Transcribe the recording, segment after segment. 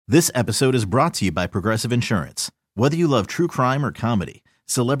This episode is brought to you by Progressive Insurance. Whether you love true crime or comedy,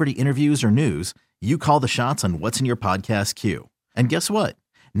 celebrity interviews or news, you call the shots on what's in your podcast queue. And guess what?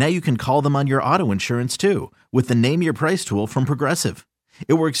 Now you can call them on your auto insurance too with the Name Your Price tool from Progressive.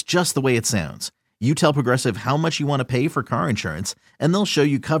 It works just the way it sounds. You tell Progressive how much you want to pay for car insurance, and they'll show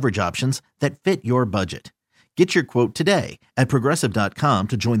you coverage options that fit your budget. Get your quote today at Progressive.com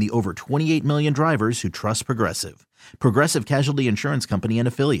to join the over 28 million drivers who trust Progressive. Progressive Casualty Insurance Company and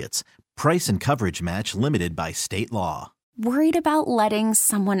Affiliates. Price and coverage match limited by state law. Worried about letting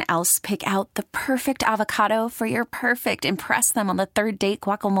someone else pick out the perfect avocado for your perfect impress them on the third date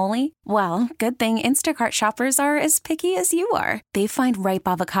guacamole? Well, good thing Instacart shoppers are as picky as you are. They find ripe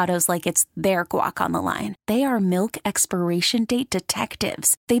avocados like it's their guac on the line. They are milk expiration date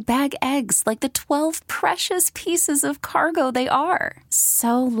detectives. They bag eggs like the 12 precious pieces of cargo they are.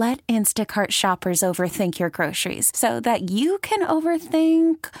 So let Instacart shoppers overthink your groceries so that you can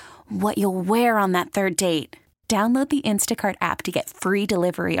overthink what you'll wear on that third date. Download the Instacart app to get free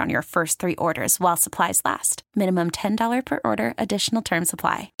delivery on your first 3 orders while supplies last. Minimum $10 per order. Additional terms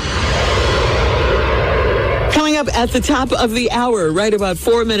apply. Coming up at the top of the hour, right about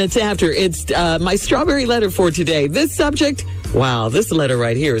 4 minutes after, it's my strawberry letter for today. This subject, wow, this letter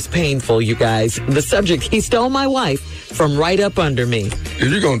right here is painful, you guys. The subject, he stole my wife from right up under me. If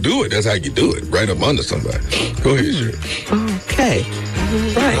you're going to do it, that's how you do it, right up under somebody. Go ahead, sure. Okay.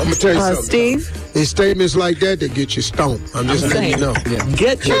 Right. I'm going to tell you something. Steve? It's statements like that get you stoned. I'm just letting you know. Yeah.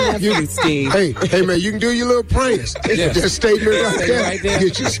 Get your nephew, Steve. Hey, man, you can do your little pranks. Yeah. That statement like that right there.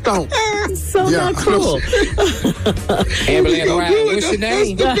 get you stoned. So not cool. Ambling around. What's your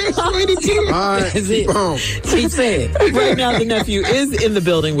name? All right, Is it? boom. He said, right now the nephew is in the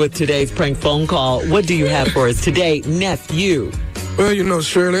building with today's prank phone call. What do you have for us today, nephew? Well, you know,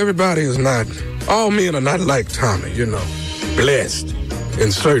 Shirley, everybody is not, all men are not like Tommy, you know, blessed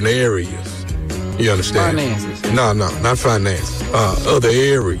in certain areas. You understand? Finances. No, not finance. Other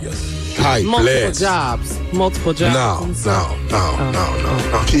areas. Height, blessed. Multiple jobs. No.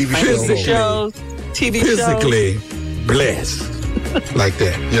 TV Shows, TV shows. Physically blessed. Like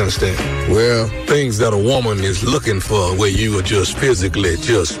that. You understand? Well, Things that a woman is looking for where you are just physically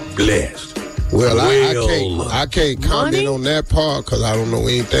just blessed. I can't comment on that part because I don't know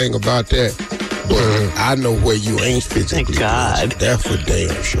anything about that. But I know where you ain't physically. Thank God. blessed. That's for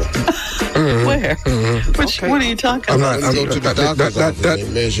damn sure. Where? What are you talking about? I go to the doctor's office and they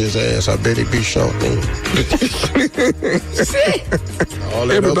measure his ass. I bet he be short.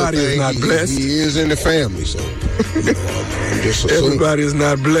 Everybody is not blessed. He is in the family, so you know, I'm just assuming. Everybody is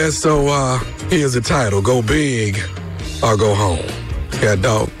not blessed, so here's the title. Go big or go home. Yeah,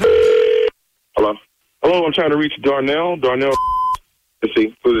 dog. Hello, I'm trying to reach Darnell. Let's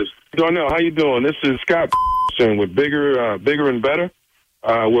see, who is this? Darnell, how you doing? This is Scott with Bigger and Better,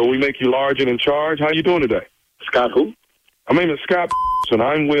 where we make you large and in charge. How you doing today? Scott who? My name is Scott, and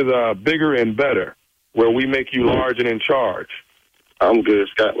I'm with Bigger and Better, where we make you large and in charge. I'm good,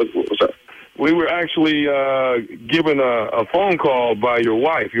 Scott. What's up? We were actually given a phone call by your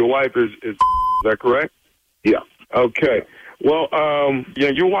wife. Your wife is that correct? Yeah. Okay. Well,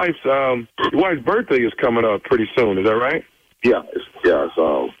 your wife's birthday is coming up pretty soon. Is that right? Yeah. It's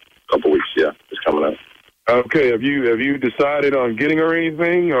a couple weeks. Yeah, it's coming up. Okay. Have you decided on getting her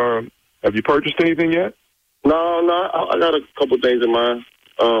anything, or have you purchased anything yet? No. I got a couple things in mind.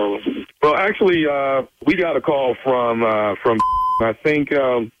 Well, actually, we got a call from. I think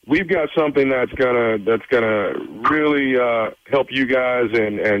we've got something that's gonna really help you guys,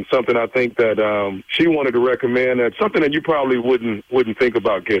 and something I think that she wanted to recommend. That's something that you probably wouldn't think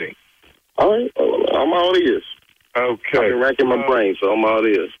about getting. All right, I'm all ears. Okay. I've been racking my brain, so I'm all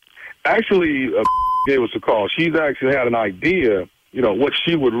ears. Actually, gave us a call. She's actually had an idea, what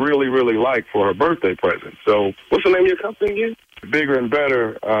she would really, really like for her birthday present. So, What's the name of your company again? Bigger and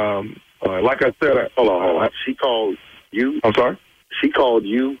Better. Like I said, Hold on. She called you? I'm sorry? She called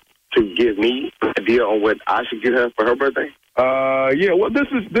you to give me an idea on what I should get her for her birthday? Yeah. Well, this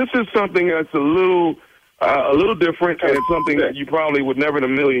is something that's a little different, and it's something that you probably would never in a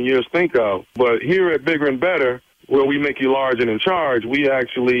million years think of. But here at Bigger and Better, where we make you large and in charge, we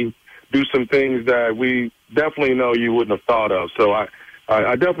actually do some things that we definitely know you wouldn't have thought of. So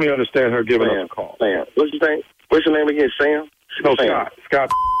I definitely understand her giving us a call. Sam. What's your name? What's your name again? Sam? No, Sam.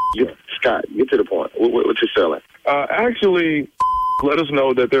 Scott. Scott, get to the point. What you selling? Actually, let us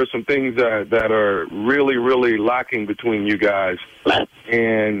know that there's some things that are really, really lacking between you guys.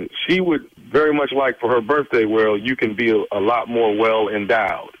 And she would very much like for her birthday where you can be a lot more well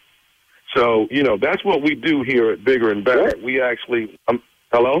endowed. So, that's what we do here at Bigger and Better. What? We actually,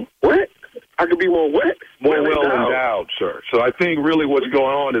 hello? What? I could be more what? More well endowed, sir. So I think really what's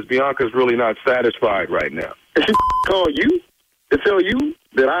going on is Bianca's really not satisfied right now. If she call you to tell you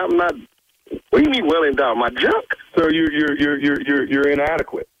that I'm not, what do you mean well endowed? My junk? Sir, you're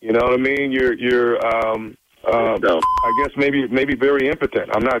inadequate. You know what I mean? No. I guess maybe very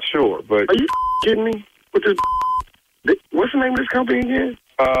impotent. I'm not sure, but are you kidding me? What's the name of this company again?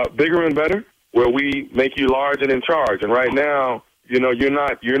 Bigger and Better, where we make you large and in charge. And right now, you know, you're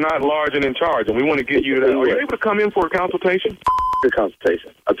not large and in charge, and we want to get you to that. Are you able to come in for a consultation? The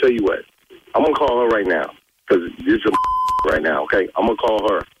consultation. I'll tell you what. I'm gonna call her right now because this is right now. Okay, I'm gonna call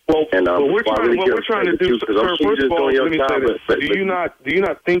her. Well, what we're trying to do, sir. First of all, let me say this: do you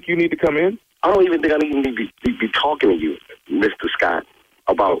not think you need to come in? I don't even think I need to be talking to you, Mr. Scott,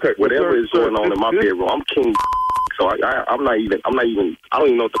 about whatever is going on in my bedroom. I'm king, so I'm not even. I don't even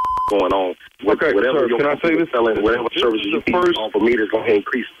know what the going on. Whatever can I say this? Selling, whatever services you need for me that's going to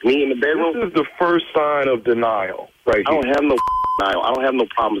increase me in the bedroom. This is the first sign of denial, right here. I don't have no denial. I don't have no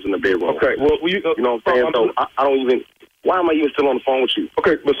problems in the bedroom. Okay, well, you know what I'm saying? So I don't even. Why am I even still on the phone with you?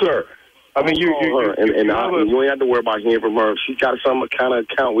 Okay, but sir, I mean, you ain't have to worry about hearing from her. If she got some kind of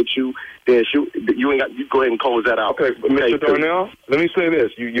account with you, then you go ahead and close that out. Okay, but Mr. Darnell, let me say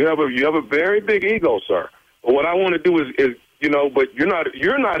this: you have a very big ego, sir. But what I want to do is you know, but you're not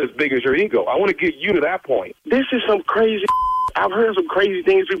as big as your ego. I want to get you to that point. This is some crazy. I've heard some crazy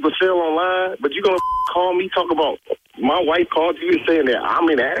things people say online, but you're gonna call me talk about my wife called you and saying that I'm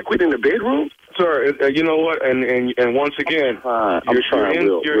inadequate in the bedroom. Sir, you know what? And once again, I'm trying.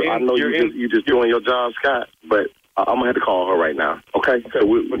 I know you're just doing your job, Scott. But I'm gonna have to call her right now. Okay. Don't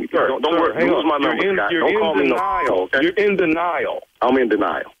worry. Lose my number, Scott. Don't call me no. Okay? You're in denial. I'm in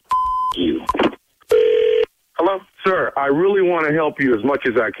denial. You. Hello, sir. I really want to help you as much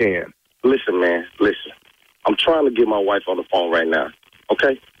as I can. Listen, man. Listen. I'm trying to get my wife on the phone right now.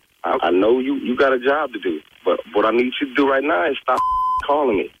 Okay. I know you got a job to do, but what I need you to do right now is stop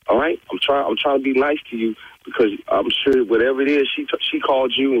calling me. All right. I'm trying to be nice to you because I'm sure whatever it is, she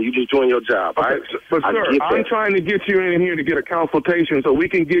called you and you just doing your job. Okay, all right. But sir, I'm trying to get you in here to get a consultation so we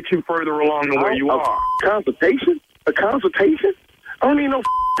can get you further along the way you are. Consultation? A consultation? I don't need no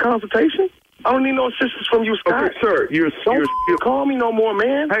consultation. I don't need no assistance from you, Scott. Okay, sir, you're call me no more,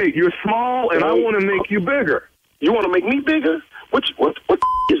 man. Hey, you're small, and I want to make you bigger. You want to make me bigger? What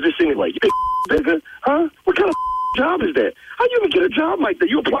is this anyway? You bigger? Huh? What kind of job is that? How you even get a job like that?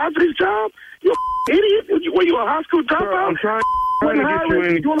 You apply for this job? You idiot? Were you a high school dropout? Sir, I'm trying to get you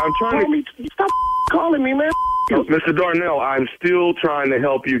in. I'm trying to stop calling me, man. Mr. Darnell, I'm still trying to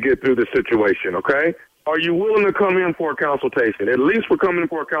help you get through the situation, okay? Are you willing to come in for a consultation? At least we're coming in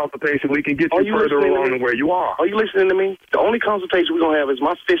for a consultation. We can get you further along than where you are. Are you listening to me? The only consultation we're going to have is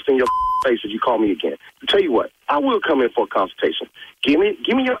my fist in your face if you call me again. To tell you what, I will come in for a consultation. Give me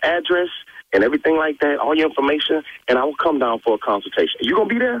your address and everything like that, all your information, and I will come down for a consultation. You going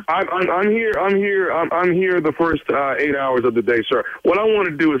to be there? I'm here the first 8 hours of the day, sir. What I want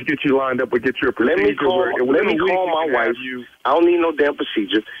to do is get you lined up and get your procedure. Let me call my wife. I don't need no damn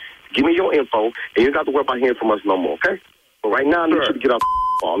procedure. Give me your info, and you don't have to worry about hearing from us no more, okay? But right now, I need you to get off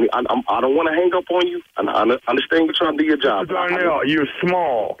on me. I don't want to hang up on you. I understand you're trying to do your job. Mr. Darnell, you're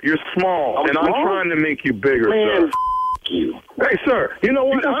small. I'm trying to make you bigger, man, sir. You. Hey, sir, you know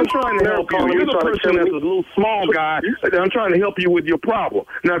what? I'm trying to help you. You're the person that's a little small guy. I'm trying to help you with your problem.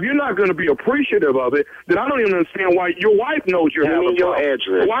 Now, if you're not going to be appreciative of it, then I don't even understand why your wife knows you're having a problem. Give me your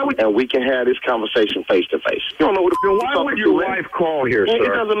address, and we can have this conversation face-to-face. You don't know what then why would your wife call here, sir? It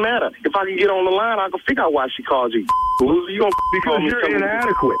doesn't matter. If I can get on the line, I can figure out why she called you. Because you're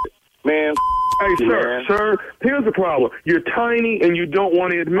inadequate. Man, hey, sir, here's the problem. You're tiny and you don't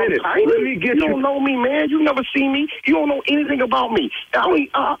want to admit it. Tiny? Let me get you. You don't know me, man. You never seen me. You don't know anything about me. I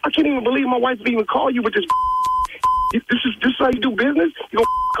can't even believe my wife would even call you with this. This is how you do business? You don't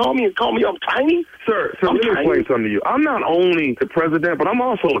call me I'm tiny? Sir, let me explain something to you. I'm not only the president, but I'm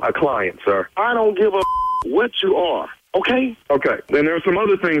also a client, sir. I don't give a what you are, okay? Okay. Then there are some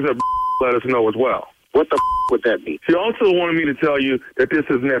other things that let us know as well. What the would that be? She also wanted me to tell you that this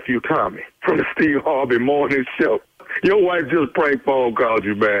is nephew Tommy from the Steve Harvey Morning Show. Your wife just prank phone called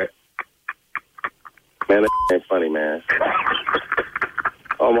you back. Man, that ain't funny, man.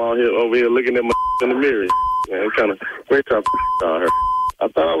 I'm over here looking at my in the mirror. Man, it's kind of great time her. I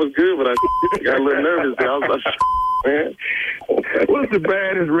thought I was good, but I got a little nervous there. I was like, man. What's the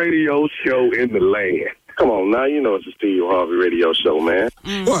baddest radio show in the land? Come on, now you know it's the Steve Harvey Radio Show, man.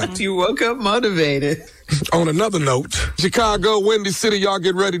 What? You woke up motivated. On another note, Chicago, Windy City, y'all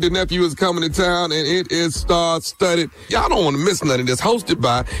get ready. The nephew is coming to town, and it is star-studded. Y'all don't want to miss none of this. Hosted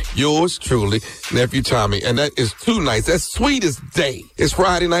by yours truly, Nephew Tommy. And that is 2 nights. That's Sweetest Day. It's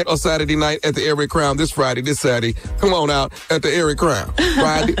Friday night or Saturday night at the Erie Crown. This Friday, this Saturday. Come on out at the Erie Crown.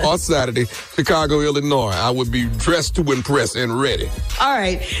 Friday or Saturday, Chicago, Illinois. I would be dressed to impress and ready. All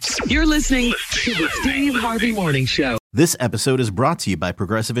right. You're listening to the Steve Harvey Morning Show. This episode is brought to you by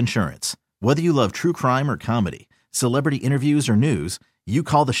Progressive Insurance. Whether you love true crime or comedy, celebrity interviews or news, you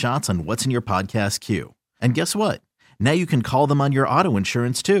call the shots on what's in your podcast queue. And guess what? Now you can call them on your auto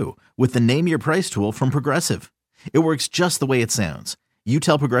insurance too with the Name Your Price tool from Progressive. It works just the way it sounds. You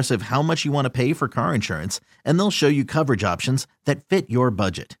tell Progressive how much you want to pay for car insurance, and they'll show you coverage options that fit your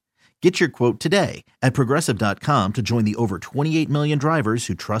budget. Get your quote today at Progressive.com to join the over 28 million drivers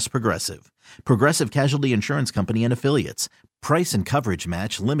who trust Progressive. Progressive Casualty Insurance Company and Affiliates. Price and coverage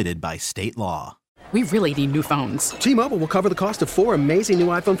match limited by state law. We really need new phones. T-Mobile will cover the cost of 4 amazing new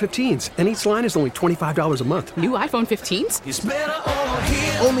iPhone 15s, and each line is only $25 a month. New iPhone 15s? It's better over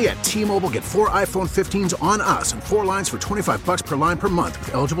here. Only at T-Mobile, get 4 iPhone 15s on us and 4 lines for $25 per line per month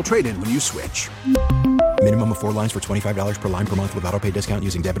with eligible trade-in when you switch. Minimum of 4 lines for $25 per line per month with autopay discount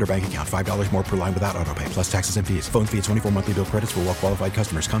using debit or bank account. $5 more per line without autopay, plus taxes and fees. Phone fee at 24 monthly bill credits for well-qualified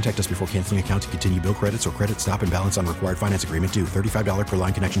customers. Contact us before canceling account to continue bill credits or credit stop and balance on required finance agreement due. $35 per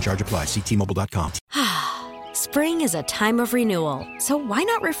line connection charge applies. See T-Mobile.com. Spring is a time of renewal, so why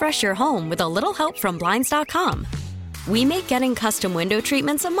not refresh your home with a little help from Blinds.com? We make getting custom window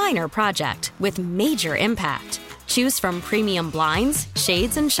treatments a minor project with major impact. Choose from premium blinds,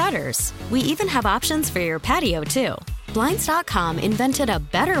 shades, and shutters. We even have options for your patio, too. Blinds.com invented a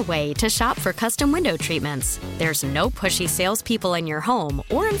better way to shop for custom window treatments. There's no pushy salespeople in your home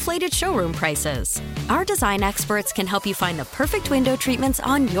or inflated showroom prices. Our design experts can help you find the perfect window treatments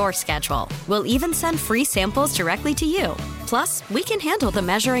on your schedule. We'll even send free samples directly to you. Plus, we can handle the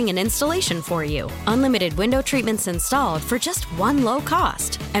measuring and installation for you. Unlimited window treatments installed for just one low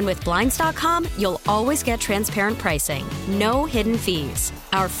cost. And with Blinds.com, you'll always get transparent pricing. No hidden fees.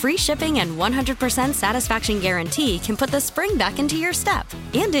 Our free shipping and 100% satisfaction guarantee can put the spring back into your step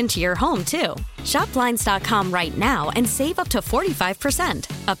and into your home, too. Shop Blinds.com right now and save up to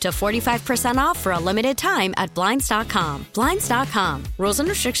 45%. Up to 45% off for a limited time at Blinds.com. Blinds.com. Rules and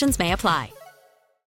restrictions may apply.